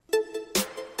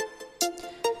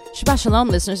Shabbat Shalom,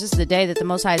 listeners. This is the day that the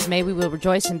Most High has made. We will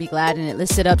rejoice and be glad in it.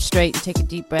 Let's sit up straight and take a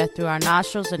deep breath through our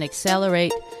nostrils and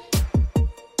accelerate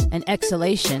an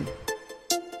exhalation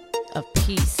of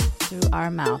peace through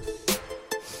our mouth.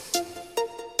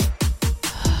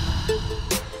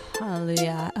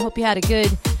 Hallelujah. I hope you had a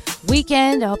good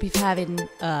weekend. I hope you're having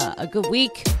a good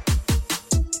week.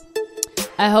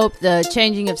 I hope the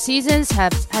changing of seasons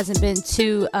hasn't been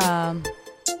too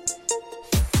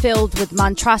filled with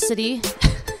monstrosity.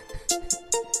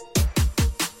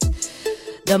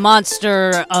 The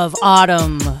monster of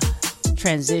autumn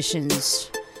transitions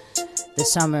the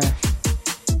summer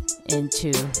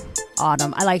into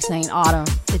autumn. I like saying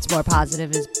autumn. It's more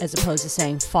positive as opposed to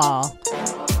saying fall,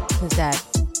 because that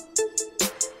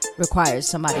requires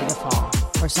somebody to fall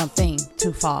or something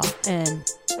to fall. And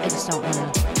I just don't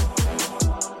want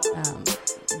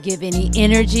to give any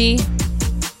energy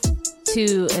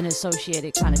to an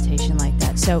associated connotation like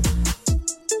that. So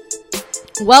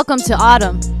welcome to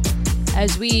autumn.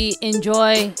 As we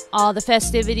enjoy all the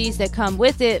festivities that come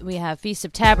with it, we have Feast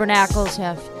of Tabernacles, we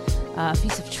have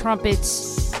Feast of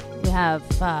Trumpets, we have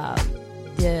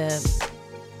the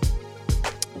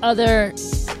other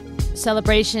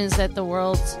celebrations that the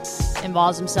world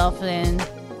involves himself in,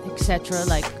 etc.,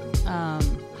 like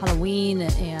Halloween,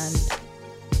 and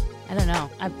I don't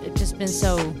know. I've just been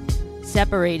so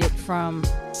separated from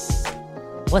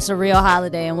what's a real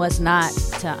holiday and what's not.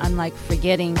 I'm like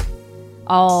forgetting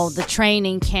all the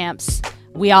training camps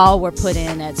we all were put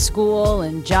in at school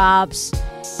and jobs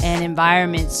and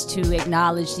environments to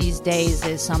acknowledge these days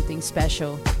as something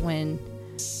special, when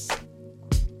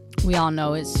we all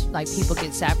know it's like people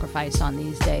get sacrificed on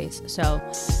these days. So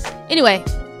anyway,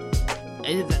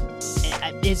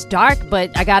 it's dark,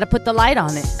 but I gotta put the light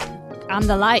on it. I'm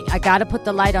the light. I gotta put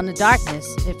the light on the darkness.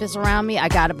 If it's around me, I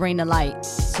gotta bring the light.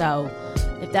 So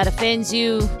if that offends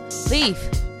you, leave.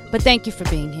 But thank you for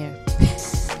being here.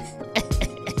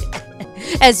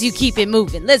 As you keep it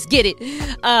moving. Let's get it.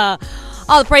 All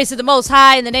the praise to the Most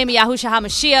High in the name of Yahushua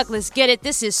HaMashiach. Let's get it.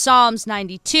 This is Psalms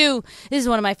 92. This is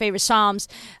one of my favorite Psalms.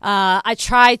 I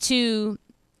try to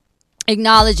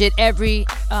acknowledge it every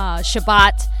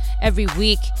Shabbat, every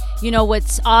week. You know,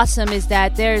 what's awesome is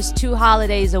that there's 2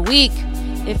 holidays a week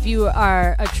if you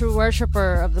are a true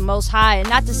worshiper of the Most High. And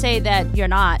not to say that you're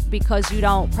not, because you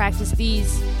don't practice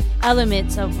these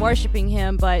elements of worshiping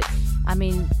Him. But, I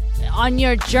mean, on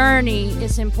your journey,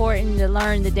 it's important to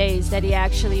learn the days that He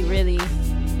actually really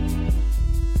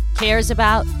cares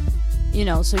about, you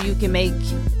know, so you can make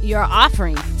your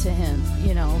offering to Him,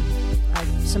 you know, like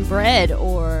some bread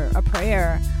or a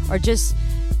prayer or just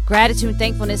gratitude and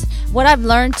thankfulness. What I've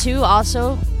learned too,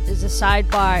 also, is a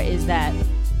sidebar, is that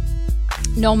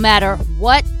no matter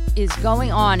what is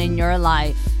going on in your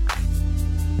life,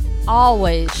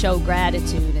 always show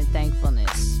gratitude and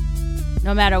thankfulness.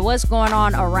 No matter what's going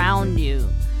on around you,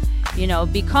 you know,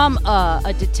 become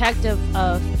a detective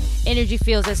of energy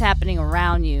fields that's happening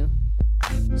around you,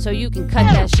 so you can cut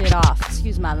that shit off.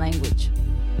 Excuse my language.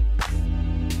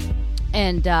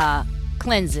 And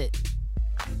cleanse it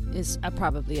is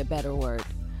probably a better word.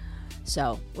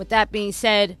 So with that being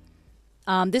said,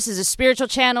 this is a spiritual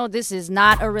channel. This is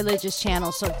not a religious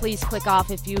channel. So please click off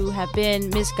if you have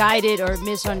been misguided or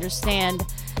misunderstand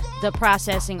the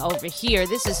processing over here.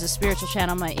 This is a spiritual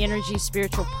channel. I'm an energy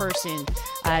spiritual person.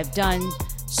 I've done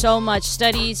so much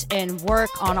studies and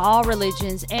work on all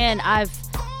religions, and I've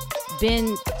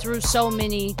been through so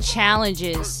many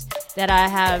challenges that I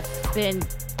have been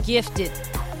gifted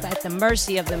at the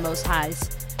mercy of the Most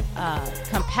High's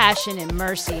compassion and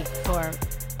mercy for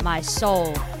my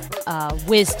soul,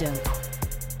 wisdom.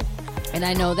 And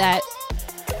I know that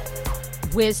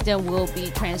wisdom will be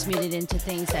transmuted into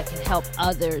things that can help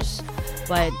others.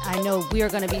 But I know we are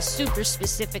going to be super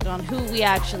specific on who we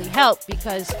actually help,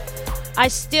 because I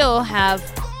still have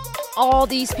all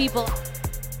these people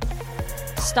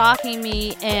stalking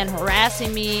me and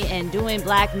harassing me and doing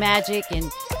black magic and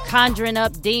conjuring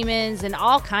up demons and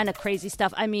all kind of crazy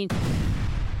stuff. I mean,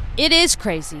 it is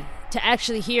crazy to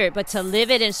actually hear it, but to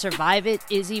live it and survive it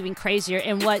is even crazier.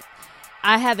 And what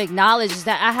I have acknowledged is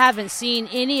that I haven't seen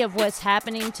any of what's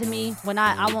happening to me. When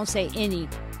I won't say any,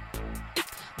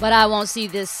 but I won't see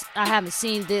this. I haven't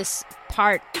seen this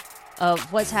part of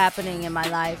what's happening in my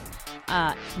life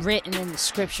written in the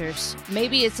scriptures.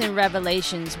 Maybe it's in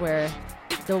Revelations where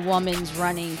the woman's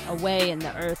running away and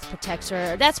the earth protects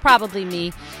her. That's probably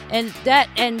me. And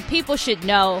people should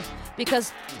know,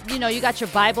 because, you know, you got your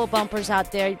Bible bumpers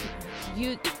out there.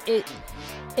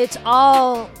 It's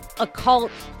all occult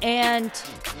and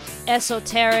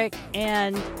esoteric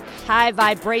and high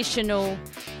vibrational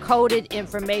coded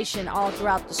information all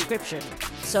throughout the scripture.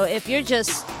 So if you're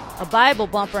just a Bible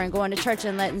bumper and going to church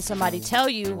and letting somebody tell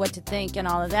you what to think and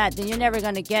all of that, then you're never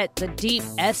going to get the deep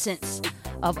essence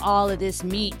of all of this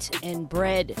meat and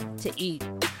bread to eat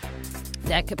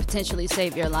that could potentially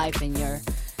save your life and your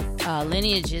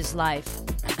lineage's life.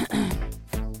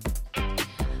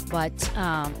 But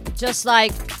just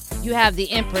like you have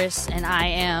the Empress and I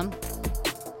am,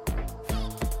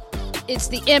 it's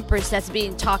the Empress that's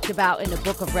being talked about in the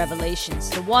book of Revelations.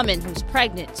 The woman who's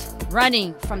pregnant,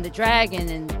 running from the dragon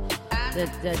and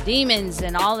the demons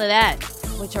and all of that,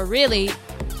 which are really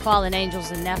fallen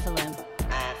angels and Nephilim.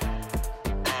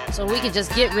 So we can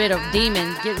just get rid of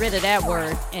demons, get rid of that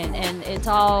word, and it's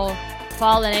all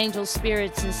fallen angels,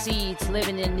 spirits, and seeds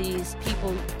living in these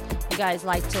people you guys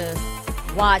like to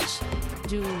watch,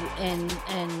 do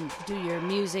and do your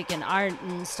music and art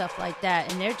and stuff like that,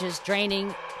 and they're just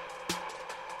draining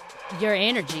your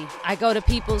energy. I go to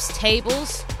people's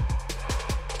tables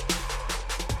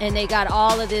and they got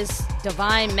all of this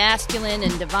divine masculine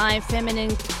and divine feminine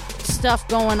stuff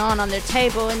going on their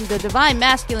table, and the divine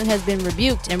masculine has been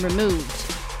rebuked and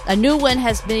removed. A new one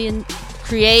has been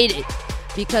created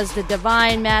because the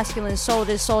divine masculine sold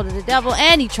his soul to the devil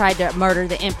and he tried to murder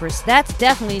the Empress. That's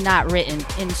definitely not written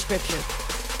in scripture.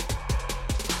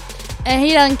 And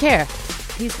he doesn't care.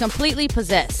 He's completely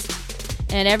possessed.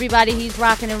 And everybody he's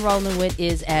rocking and rolling with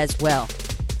is as well.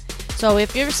 So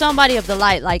if you're somebody of the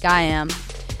light like I am,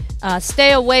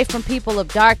 stay away from people of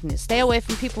darkness. Stay away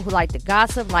from people who like to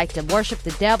gossip, like to worship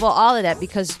the devil, all of that.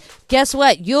 Because guess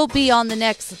what? You'll be on the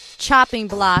next chopping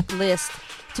block list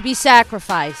to be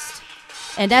sacrificed.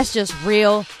 And that's just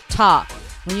real talk.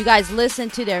 When you guys listen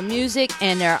to their music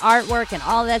and their artwork and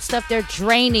all that stuff, they're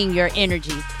draining your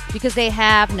energy because they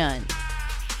have none.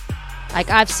 Like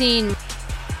I've seen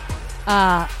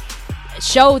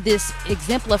show this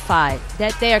exemplified,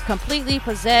 that they are completely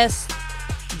possessed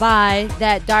by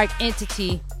that dark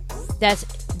entity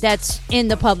that's in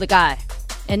the public eye,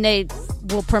 and they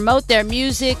will promote their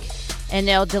music and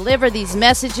they'll deliver these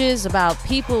messages about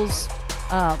people's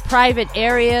private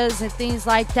areas and things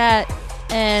like that.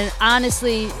 And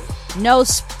honestly, no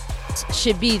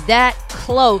should be that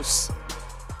close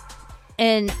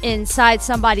and inside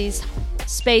somebody's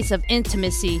space of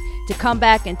intimacy to come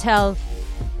back and tell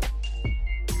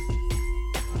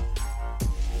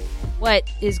what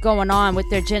is going on with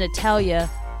their genitalia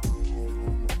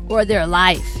or their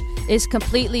life. Is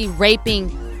completely raping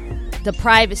the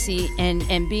privacy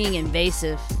and being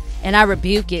invasive. And I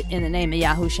rebuke it in the name of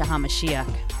Yahushua HaMashiach.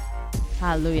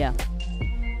 Hallelujah.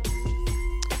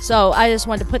 So I just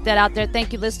wanted to put that out there.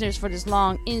 Thank you, listeners, for this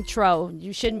long intro.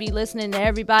 You shouldn't be listening to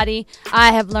everybody.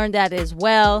 I have learned that as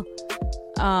well.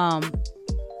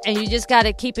 And you just got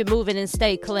to keep it moving and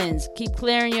stay cleansed. Keep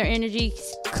clearing your energy.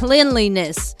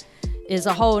 Cleanliness is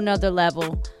a whole nother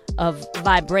level of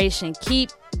vibration.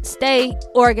 Stay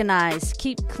organized.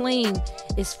 Keep clean.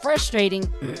 It's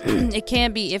frustrating. It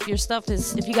can be if you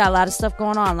got a lot of stuff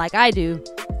going on like I do.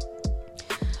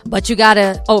 But you got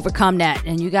to overcome that,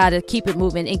 and you got to keep it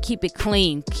moving and keep it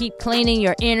clean. Keep cleaning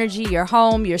your energy, your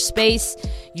home, your space,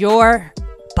 your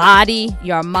body,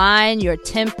 your mind, your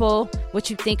temple, what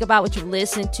you think about, what you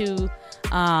listen to.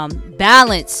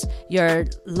 Balance your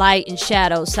light and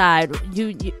shadow side.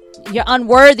 You're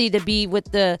unworthy to be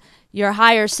with your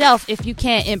higher self if you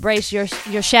can't embrace your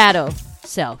shadow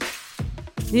self.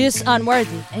 You're just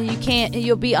unworthy, and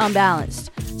you'll be unbalanced.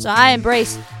 So I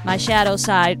embrace my shadow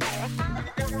side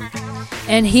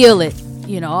and heal it.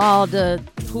 All the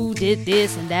who did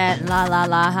this and that and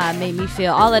how it made me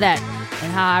feel, all of that,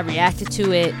 and how I reacted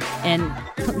to it, and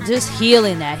just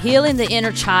healing the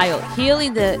inner child,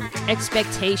 healing the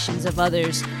expectations of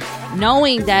others,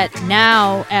 knowing that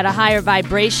now at a higher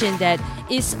vibration that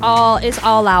it's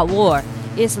all out war.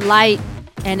 It's light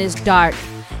and it's dark,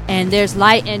 and there's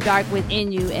light and dark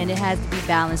within you, and it has to be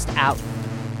balanced out.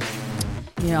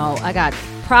 I got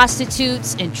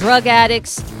prostitutes and drug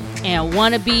addicts and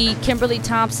want to be Kimberly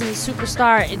Thompson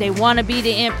superstar. They want to be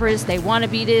the Empress. They want to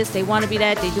be this. They want to be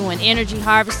that. They're doing energy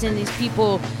harvesting. These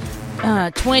people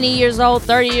 20 years old,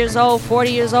 30 years old,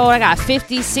 40 years old. I got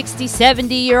 50, 60,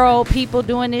 70-year-old people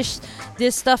doing this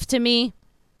stuff to me.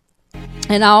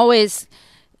 And I always,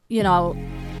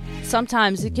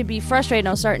 sometimes it can be frustrating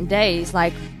on certain days.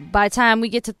 Like by the time we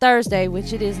get to Thursday,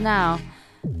 which it is now,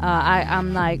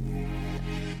 I'm like,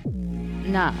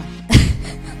 nah.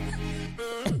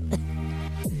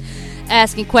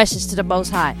 Asking questions to the Most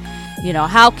High.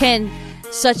 How can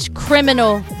such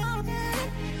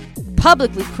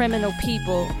publicly criminal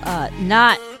people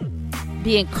not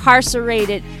be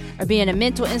incarcerated or be in a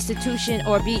mental institution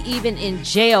or be even in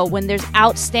jail when there's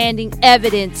outstanding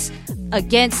evidence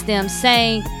against them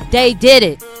saying they did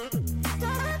it?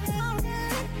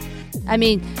 I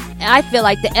mean, I feel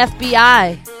like the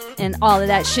FBI and all of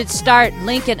that should start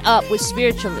linking up with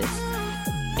spiritualists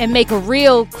and make a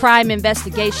real crime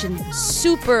investigation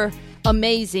super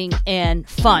amazing and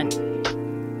fun.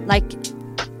 Like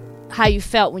how you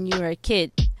felt when you were a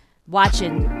kid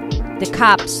watching the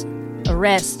cops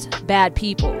arrest bad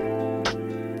people.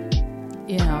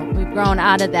 You know, we've grown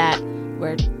out of that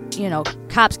where, you know,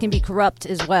 cops can be corrupt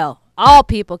as well. All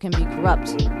people can be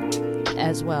corrupt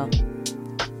as well.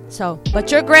 So, but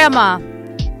your grandma,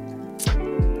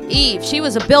 Eve, she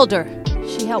was a builder.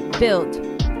 She helped build.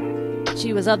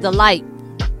 She was of the light.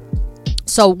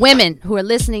 So women who are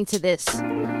listening to this,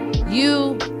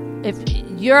 if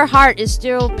your heart is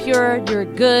still pure, you're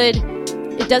good.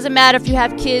 It doesn't matter if you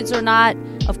have kids or not.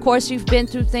 Of course, you've been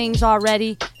through things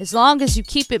already. As long as you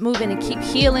keep it moving and keep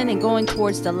healing and going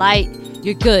towards the light,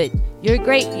 you're good. You're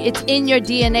great. It's in your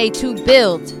DNA to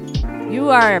build. You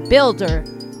are a builder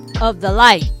of the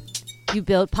light. You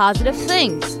build positive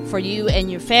things for you and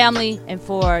your family and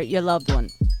for your loved one,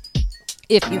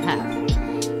 if you have.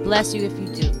 Bless you if you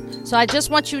do. So I just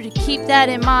want you to keep that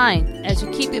in mind as you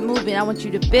keep it moving. I want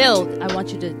you to build. I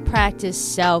want you to practice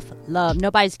self-love.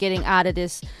 Nobody's getting out of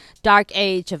this dark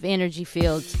age of energy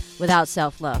fields without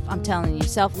self-love. I'm telling you,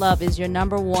 self-love is your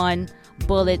number one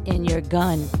bullet in your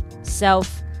gun.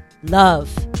 Self-love.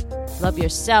 Love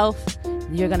yourself.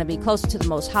 You're going to be closer to the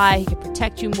Most High. He can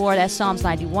protect you more. That's Psalms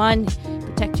 91.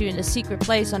 Protect you in a secret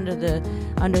place under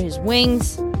His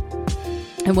wings.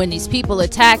 And when these people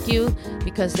attack you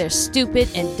because they're stupid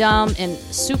and dumb and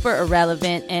super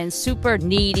irrelevant and super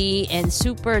needy and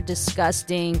super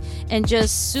disgusting and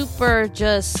just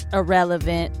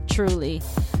irrelevant, truly,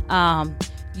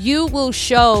 you will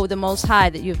show the Most High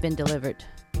that you've been delivered.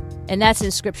 And that's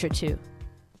in Scripture too.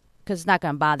 Because it's not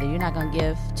going to bother you. You're not going to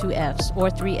give 2 Fs or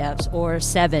 3 Fs or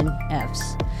 7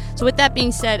 Fs. So with that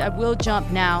being said, I will jump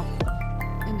now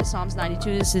into Psalms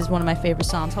 92. This is one of my favorite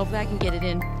Psalms. Hopefully I can get it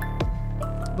in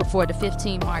before the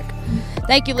 15 mark.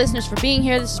 Thank you, listeners, for being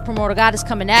here. This is Primordial Goddess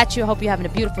coming at you. I hope you're having a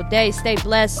beautiful day. Stay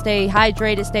blessed, stay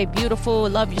hydrated, stay beautiful.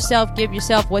 Love yourself. Give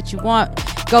yourself what you want.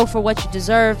 Go for what you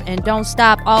deserve. And don't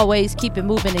stop. Always keep it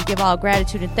moving and give all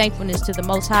gratitude and thankfulness to the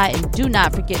Most High. And do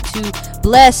not forget to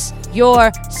bless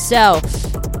yourself.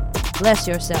 Bless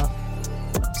yourself.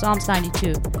 Psalms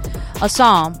 92. A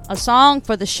song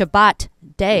for the Shabbat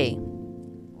day.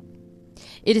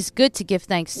 It is good to give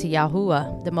thanks to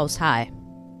Yahuwah, the Most High,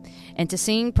 and to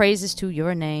sing praises to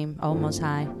your name, O Most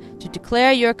High, to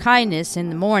declare your kindness in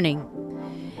the morning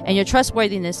and your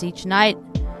trustworthiness each night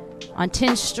on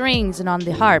 10 strings and on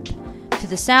the harp, to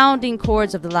the sounding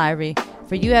chords of the lyre.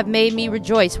 For you have made me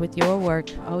rejoice with your work,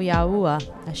 O Yahuwah.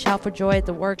 I shout for joy at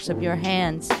the works of your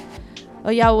hands. O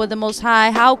Yahuwah, the Most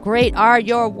High, how great are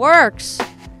your works!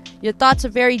 Your thoughts are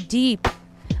very deep.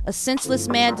 A senseless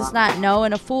man does not know,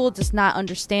 and a fool does not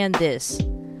understand this.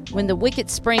 When the wicked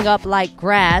spring up like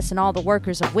grass, and all the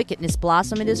workers of wickedness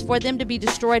blossom, it is for them to be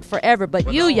destroyed forever.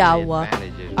 But you,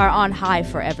 Yahuwah, are on high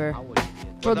forever.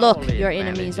 For look, your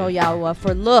enemies, O Yahuwah,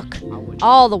 for look,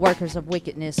 all the workers of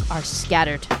wickedness are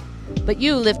scattered. But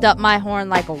you lift up my horn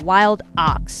like a wild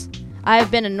ox. I have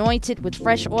been anointed with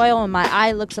fresh oil, and my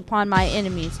eye looks upon my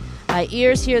enemies. My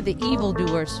ears hear the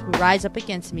evildoers who rise up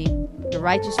against me. The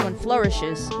righteous one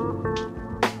flourishes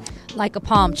like a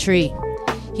palm tree.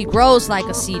 He grows like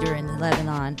a cedar in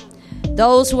Lebanon.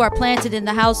 Those who are planted in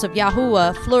the house of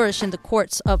Yahuwah flourish in the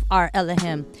courts of our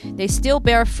Elohim. They still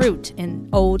bear fruit in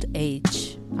old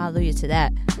age. Hallelujah to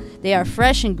that. They are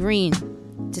fresh and green,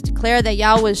 to declare that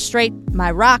Yahweh is straight,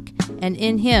 my rock, and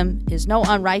in him is no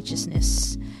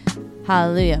unrighteousness.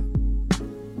 Hallelujah.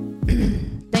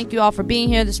 Thank you all for being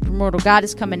here. This Primordial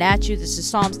Goddess coming at you. This is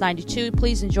Psalms 92.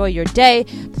 Please enjoy your day.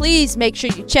 Please make sure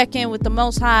you check in with the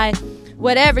Most High.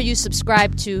 Whatever you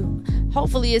subscribe to,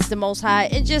 hopefully it's the Most High.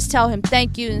 And just tell him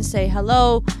thank you and say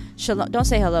hello. Shalom. Don't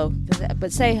say hello,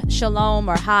 but say shalom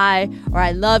or hi or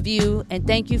I love you. And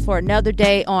thank you for another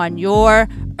day on your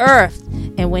earth.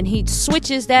 And when he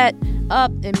switches that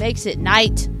up and makes it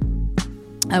night,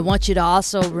 I want you to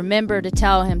also remember to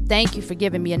tell him thank you for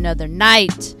giving me another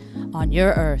night on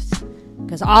your earth,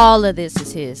 because all of this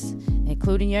is his,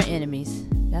 including your enemies.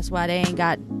 That's why they ain't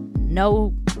got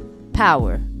no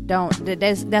power.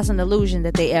 That's an illusion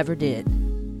that they ever did.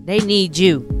 They need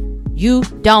you. You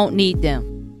don't need them.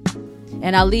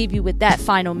 And I'll leave you with that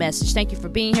final message. Thank you for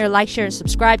being here. Like, share, and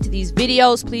subscribe to these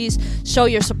videos. Please show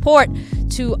your support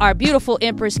to our beautiful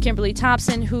Empress Kimberly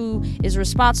Thompson, who is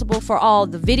responsible for all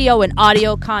the video and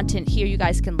audio content here. You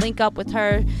guys can link up with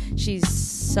her. She's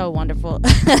so wonderful.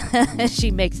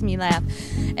 She makes me laugh.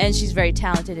 And she's very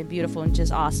talented and beautiful and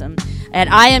just awesome. At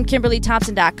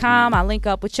IamKimberlyThompson.com. I'll link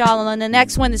up with y'all on the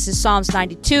next one. This is Psalms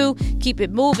 92. Keep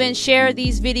it moving. Share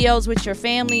these videos with your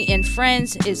family and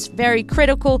friends. It's very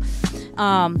critical.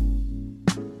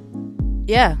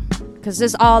 Yeah, because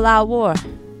this all-out war.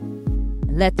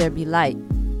 Let there be light.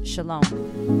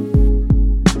 Shalom.